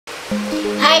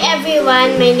Hi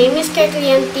everyone, my name is Kirk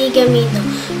Liam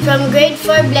from grade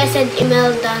 4 Blessed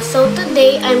Imelda. So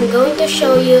today I'm going to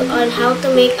show you on how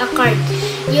to make a card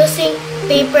using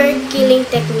paper killing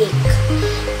technique.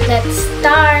 Let's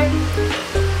start!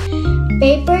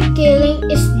 Paper killing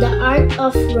is the art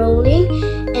of rolling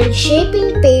and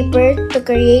shaping paper to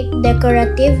create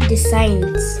decorative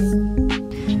designs.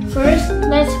 First,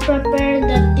 let's prepare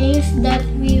the things that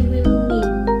we will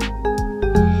need.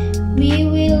 We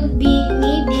will be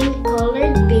needing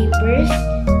colored papers,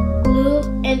 glue,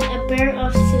 and a pair of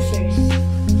scissors.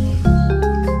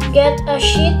 Get a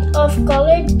sheet of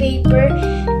colored paper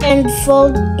and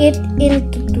fold it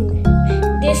into two.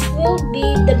 This will be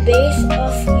the base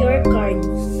of your card.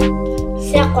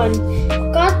 Second,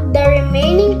 cut the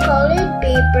remaining colored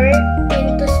paper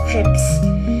into strips.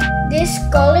 These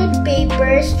colored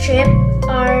paper strips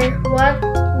are what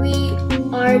we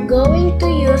are going to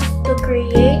use to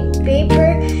create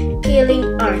paper killing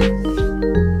art.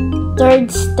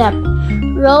 Third step,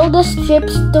 roll the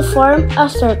strips to form a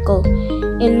circle.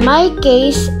 In my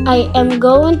case, I am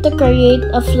going to create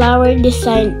a flower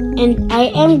design and I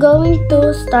am going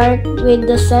to start with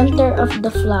the center of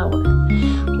the flower.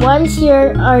 Once you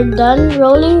are done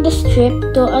rolling the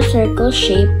strip to a circle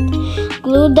shape,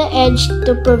 glue the edge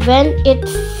to prevent it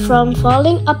from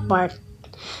falling apart.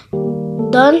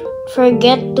 Don't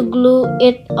forget to glue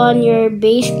it on your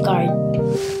base card.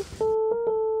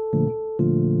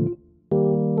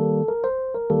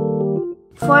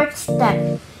 Fourth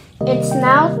step. It's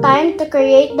now time to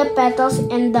create the petals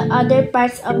and the other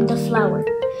parts of the flower.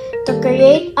 To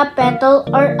create a petal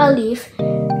or a leaf,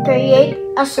 create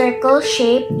a circle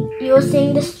shape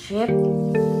using the strip.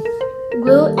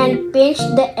 Glue and pinch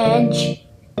the edge,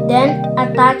 then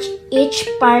attach each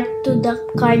part to the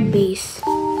card base.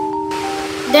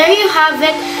 There you have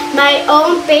it, my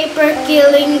own paper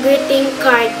killing greeting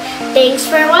card. Thanks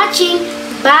for watching.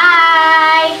 Bye!